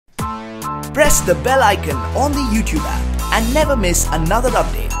Press the bell icon on the YouTube app and never miss another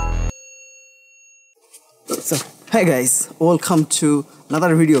update. So, hi guys, welcome to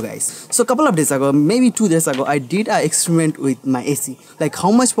another video guys. So couple of days ago, maybe 2 days ago, I did an experiment with my AC, like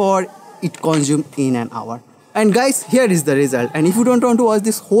how much power it consumed in an hour. And guys, here is the result. And if you don't want to watch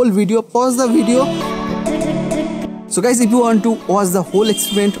this whole video, pause the video. So guys, if you want to watch the whole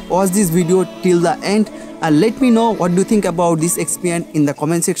experiment, watch this video till the end and let me know what do you think about this experiment in the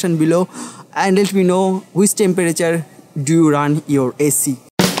comment section below, and let me know which temperature do you run your AC.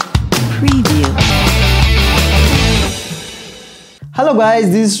 Preview. Hello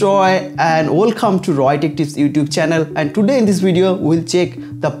guys, this is Roy and welcome to RoyTecTips YouTube channel, and today in this video we'll check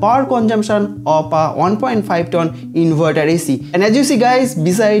the power consumption of a 1.5 ton inverter AC. And as you see guys,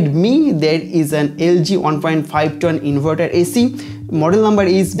 beside me there is an LG 1.5 ton inverter AC. Model number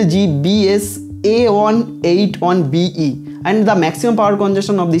is GBS A181BE, and the maximum power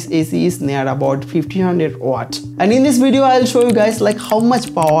consumption of this AC is near about 1500 watt. And in this video I'll show you guys like how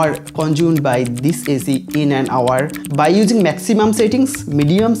much power consumed by this AC in an hour by using maximum settings,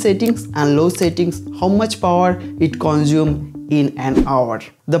 medium settings and low settings, how much power it consumes in an hour.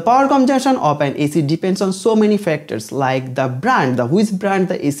 The power consumption of an AC depends on so many factors, like the brand, which brand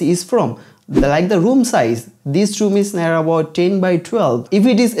the AC is from, like the room size. This room is near about 10 by 12. If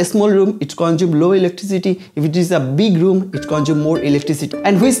it is a small room, it consumes low electricity. If it is a big room, it consumes more electricity.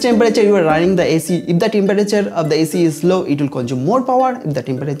 And which temperature you are running the AC. If the temperature of the AC is low, it will consume more power. If the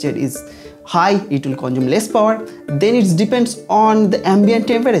temperature is high, it will consume less power. Then it depends on the ambient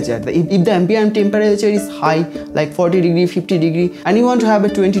temperature. If the ambient temperature is high, like 40 degree, 50 degree, and you want to have a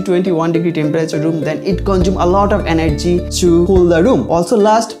 20-21 degree temperature room, then it consumes a lot of energy to cool the room. Also,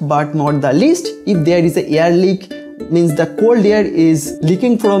 last but not the least, if there is an air leak, means the cold air is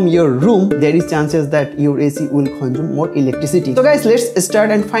leaking from your room, there is chances that your AC will consume more electricity. So guys, let's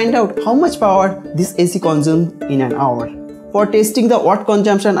start and find out how much power this AC consumes in an hour. For testing the watt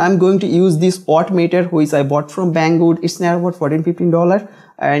consumption, I'm going to use this watt meter which I bought from Banggood. It's near about $14-15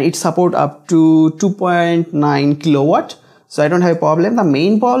 and it supports up to 2.9 kilowatt. So I don't have a problem. The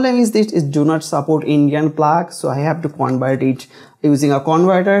main problem is this it do not support Indian plug, so I have to convert it using a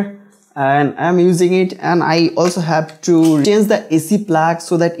converter, and I'm using it. And I also have to change the AC plug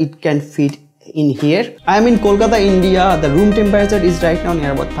so that it can fit in here. I'm in Kolkata, India. The room temperature is right now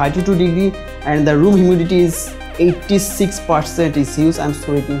near about 32 degree and the room humidity is 86% is huge. I'm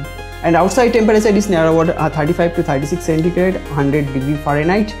sweating, and outside temperature is near about 35 to 36 centigrade, 100 degree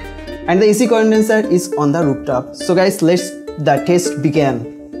Fahrenheit, and the AC condenser is on the rooftop. So guys, let's the test begin.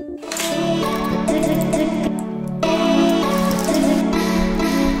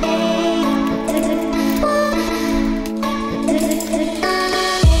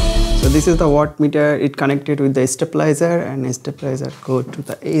 So this is the watt meter. It connected with the stabilizer, and stabilizer go to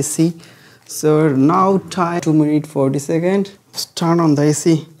the AC. So now time 2 minutes 40 seconds. Turn on the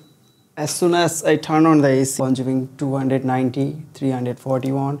AC. As soon as I turn on the AC, consuming 290,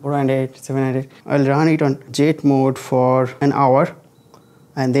 341, 400, 700. I'll run it on jet mode for an hour,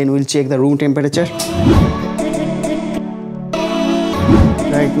 and then we'll check the room temperature.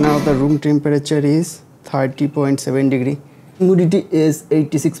 Right now the room temperature is 30.7 degree. Humidity is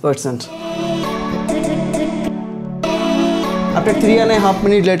 86%. After 3.5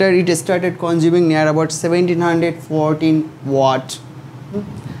 minutes later, it started consuming near about 1714 watt.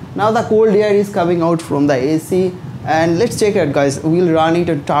 Now the cold air is coming out from the AC, and let's check it guys. We'll run it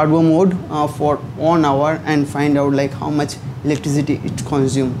in turbo mode for 1 hour and find out like how much electricity it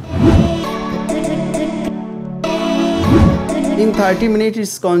consumes. In 30 minutes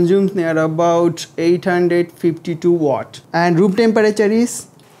it consumes near about 852 watt, and room temperature is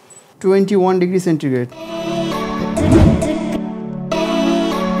 21 degrees centigrade.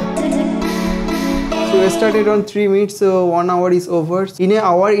 So we started on 3 minutes, so 1 hour is over. In an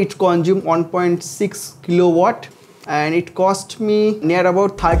hour it consumed 1.6 kilowatt and it cost me near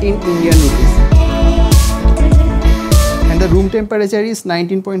about 13 Indian rupees. And the room temperature is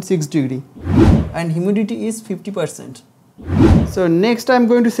 19.6 degree and humidity is 50%. So next I'm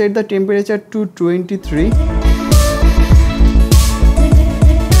going to set the temperature to 23.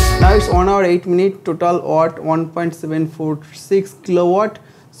 Now it's 1 hour 8 minutes, total watt 1.746 kilowatt.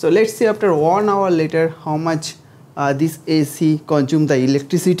 So let's see after 1 hour later how much this AC consumes the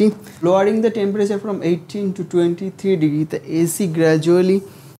electricity. Lowering the temperature from 18 to 23 degrees, the AC gradually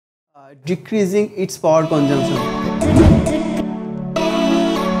decreasing its power consumption.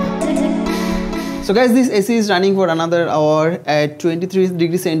 So So guys, this AC is running for another hour at 23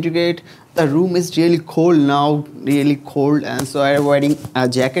 degrees centigrade. The room is really cold now, really cold, and so I'm wearing a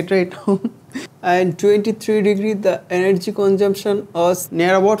jacket right now. And 23 degree, the energy consumption was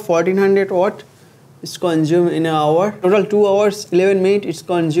near about 1400 watt. It's consumed in an hour. Total 2 hours 11 minutes. It's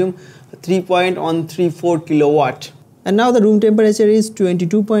consumed 3.134 kilowatt. And now the room temperature is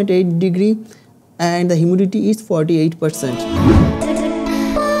 22.8 degree and the humidity is 48%.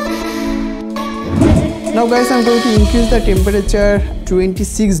 Now guys, I'm going to increase the temperature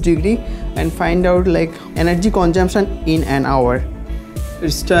 26 degree and find out like energy consumption in an hour.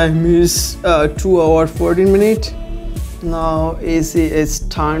 Its time is 2 hours 14 minutes. Now AC is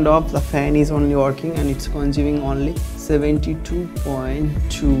turned off, the fan is only working and it's consuming only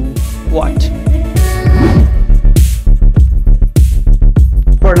 72.2 watt.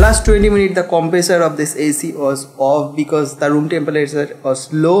 For last 20 minutes the compressor of this AC was off because the room temperature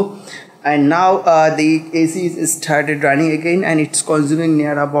was low, and now the AC is started running again and it's consuming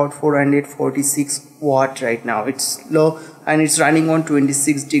near about 446 watt right now. It's low and it's running on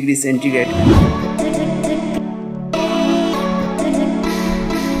 26 degrees centigrade.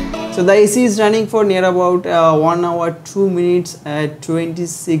 So the AC is running for near about 1 hour 2 minutes at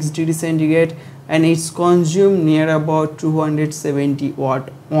 26 degrees centigrade and it's consumed near about 270 watt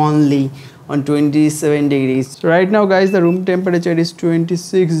only on 27 degrees. So right now guys, the room temperature is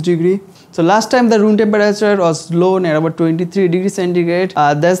 26 degree. So last time the room temperature was low, near about 23 degrees centigrade.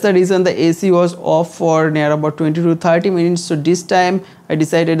 That's the reason the AC was off for near about 20 to 30 minutes. So this time I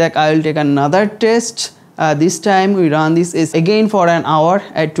decided that I will take another test. This time we run this AC again for an hour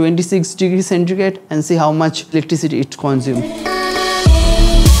at 26 degrees centigrade and see how much electricity it consumes.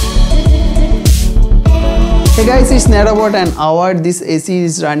 Hey guys, it's near about an hour. This AC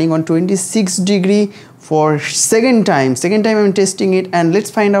is running on 26 degree for second time I'm testing it, and let's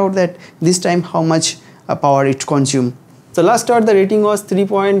find out that this time how much power it consumes. So last hour the rating was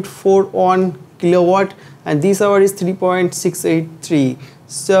 3.41 kilowatt and this hour is 3.683,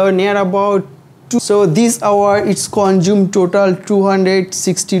 so near about 2. So this hour it's consumed total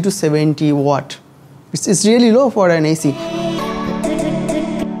 260 to 70 watt. It's really low for an AC.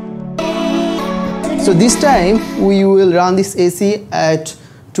 So this time we will run this AC at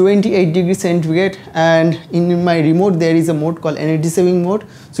 28 degrees centigrade, and in my remote there is a mode called energy saving mode.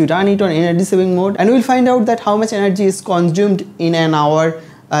 So we run it on energy saving mode and we will find out that how much energy is consumed in an hour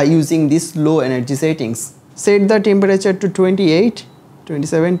using these low energy settings. Set the temperature to 28,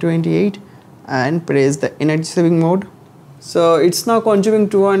 27, 28 and press the energy saving mode. So it's now consuming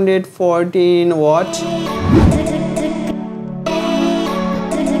 214 watt.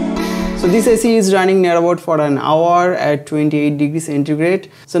 So this AC is running near about for an hour at 28 degrees centigrade.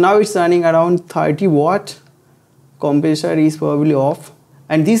 So now it's running around 30 watt. Compressor is probably off.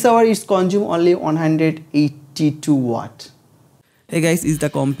 And this hour is consumed only 182 watt. Hey guys, is the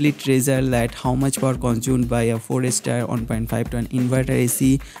complete result that how much power consumed by a 4-star 1.5 ton inverter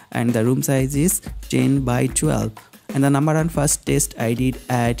AC, and the room size is 10 by 12. And the number one first test I did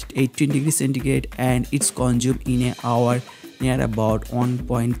at 18 degrees centigrade and it's consumed in an hour near about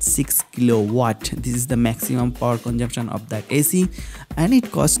 1.6 kilowatt. This is the maximum power consumption of that AC, and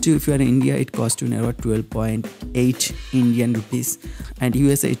it costs you, if you are in India, it costs you near about 12.8 Indian rupees, and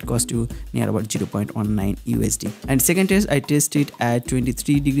USA it costs you near about 0.19 USD. And second test I tested at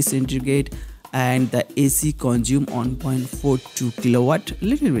 23 degrees centigrade and the AC consumed 1.42 kilowatt,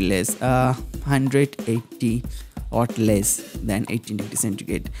 little bit less, 180 watt less than 18 degrees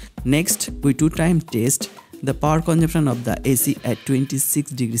centigrade. Next we two-time test the power consumption of the AC at 26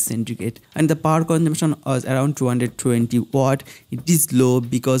 degrees centigrade, and the power consumption was around 220 watt. It is low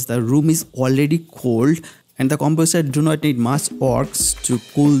because the room is already cold and the compressor do not need much works to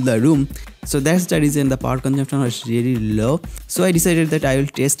cool the room. So that's the reason the power consumption was really low. So I decided that I will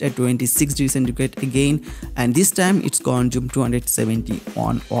test at 26 degrees centigrade again, and this time it's consumed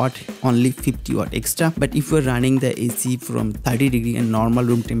 271 watt, only 50 watt extra. But if you're running the AC from 30 degree and normal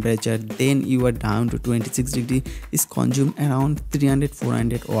room temperature, then you are down to 26 degree, is consumed around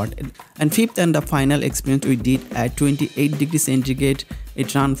 300-400 watt. And fifth and the final experiment we did at 28 degrees centigrade.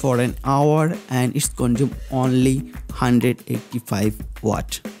 It ran for an hour and it's consumed only 185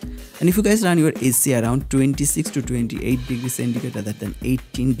 watt. And if you guys run your AC around 26 to 28 degrees centigrade rather than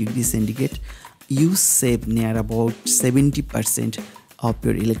 18 degrees centigrade, you save near about 70% of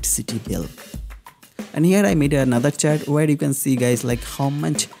your electricity bill. And here I made another chart where you can see guys like how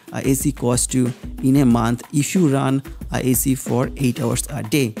much AC costs you in a month if you run AC for 8 hours a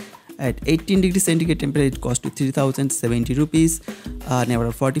day. At 18 degrees centigrade temperature, it costs you 3070 rupees,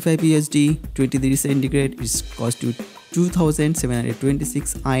 near 45 USD. 20 degrees centigrade, it costs you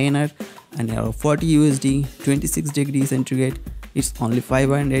 2726 INR, and near 40 USD, 26 degrees centigrade, it's only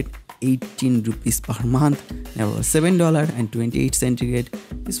 518 rupees per month. Near $7.28 centigrade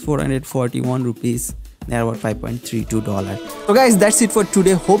is 441 rupees, near about $5.32. So guys, that's it for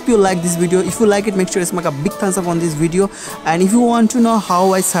today. Hope you like this video. If you like it, make sure to smack a big thumbs up on this video. And if you want to know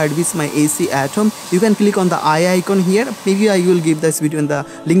how I service my AC at home, you can click on the eye icon here. Maybe I will give this video in the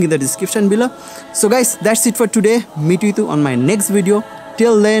link in the description below. So guys, that's it for today. Meet with you on my next video.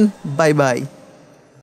 Till then, bye bye.